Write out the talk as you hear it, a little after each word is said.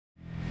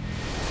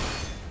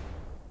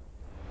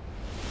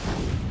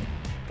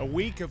A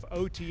week of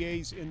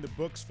OTAs in the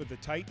books for the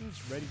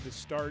Titans, ready to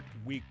start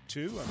week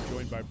 2. I'm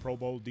joined by Pro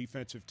Bowl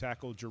defensive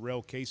tackle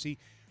Jurrell Casey.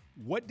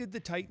 What did the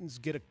Titans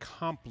get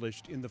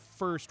accomplished in the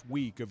first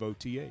week of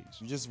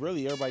OTAs? Just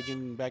really everybody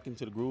getting back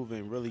into the groove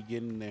and really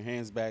getting their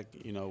hands back,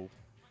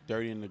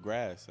 dirty in the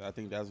grass. I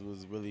think that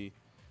was really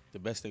the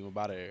best thing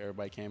about it.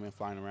 Everybody came in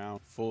flying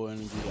around, full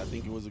energy. I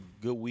think it was a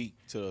good week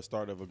to the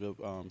start of a good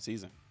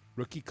season.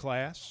 Rookie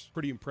class,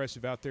 pretty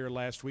impressive out there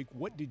last week.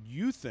 What did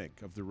you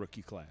think of the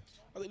rookie class?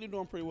 I think they're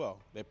doing pretty well.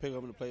 They pick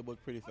up in the playbook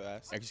pretty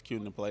fast,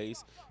 executing the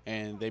plays,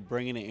 and they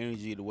bring in the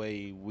energy the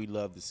way we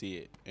love to see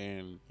it.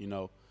 And,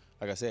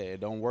 like I said, it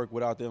don't work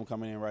without them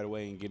coming in right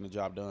away and getting the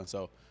job done.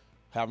 So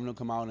having them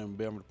come out and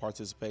be able to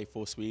participate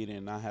full speed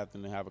and not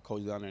having to have a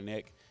coach down their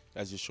neck,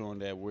 that's just showing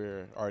that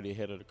we're already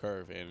ahead of the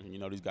curve. And,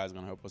 these guys are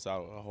going to help us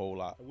out a whole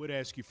lot. I would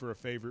ask you for a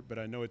favorite, but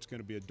I know it's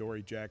going to be a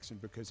Dory Jackson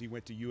because he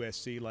went to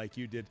USC like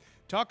you did.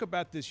 Talk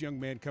about this young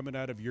man coming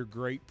out of your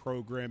great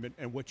program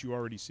and what you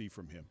already see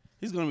from him.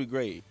 He's going to be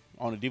great.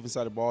 On the defense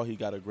side of the ball, he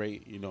got a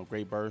great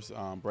burst,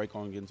 break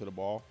on getting to the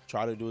ball.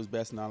 Try to do his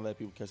best, not let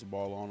people catch the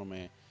ball on him,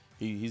 and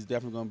he's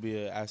definitely going to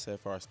be an asset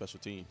for our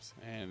special teams.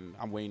 And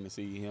I'm waiting to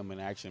see him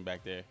in action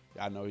back there.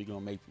 I know he's going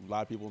to make a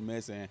lot of people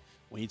miss, and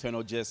when he turn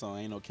those jets on,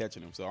 ain't no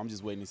catching him. So I'm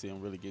just waiting to see him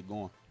really get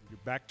going. You're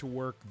back to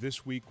work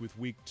this week with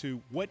week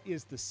 2. What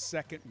is the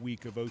second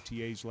week of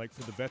OTAs like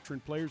for the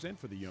veteran players and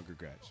for the younger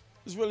guys?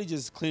 It's really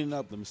just cleaning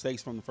up the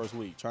mistakes from the first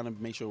week, trying to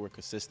make sure we're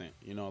consistent.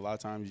 A lot of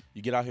times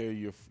you get out here,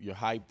 you're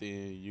hyped,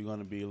 and you're going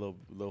to be a little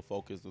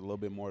focused a little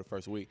bit more the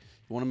first week.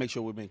 You want to make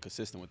sure we've been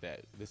consistent with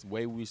that. This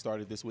way we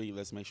started this week,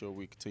 let's make sure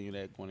we continue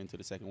that going into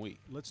the second week.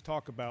 Let's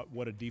talk about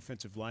what a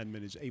defensive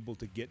lineman is able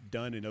to get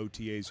done in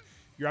OTAs.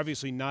 You're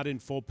obviously not in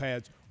full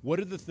pads. What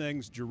are the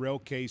things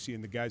Jurrell Casey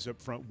and the guys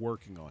up front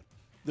working on?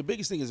 The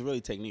biggest thing is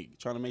really technique,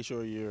 trying to make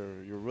sure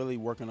you're really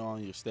working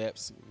on your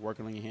steps,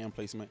 working on your hand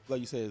placement. Like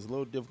you said, it's a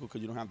little difficult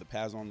because you don't have the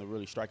pads on to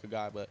really strike a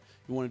guy, but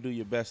you want to do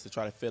your best to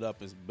try to fit up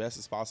as best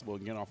as possible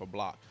and get off a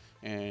block.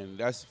 And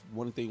that's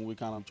one thing we're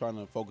kind of trying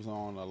to focus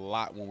on a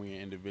lot when we're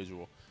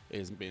individual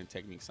is being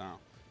technique sound.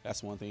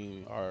 That's one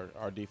thing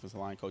our defensive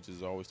line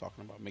coaches are always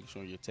talking about, making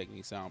sure your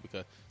technique sound,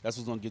 because that's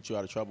what's going to get you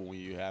out of trouble when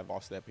you have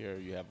off step here,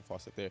 you have a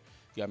false step there.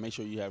 You got to make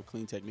sure you have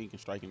clean technique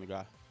and striking the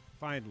guy.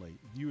 Finally,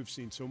 you have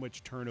seen so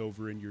much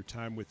turnover in your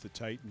time with the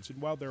Titans,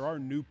 and while there are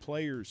new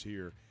players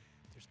here,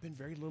 there's been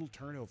very little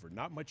turnover.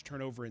 Not much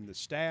turnover in the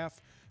staff.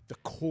 The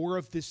core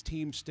of this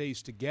team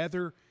stays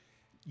together.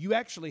 You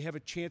actually have a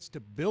chance to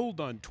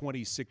build on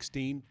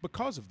 2016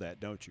 because of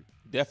that, don't you?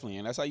 Definitely,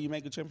 and that's how you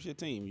make a championship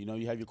team.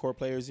 You have your core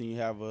players and you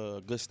have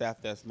a good staff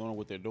that's knowing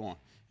what they're doing.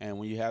 And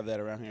when you have that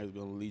around here, it's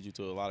going to lead you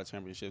to a lot of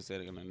championships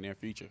in the near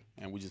future.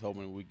 And we're just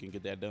hoping we can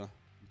get that done.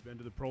 Been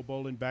to the Pro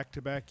Bowl in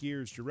back-to-back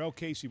years. Jurrell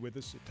Casey with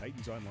us at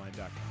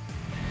TitansOnline.com.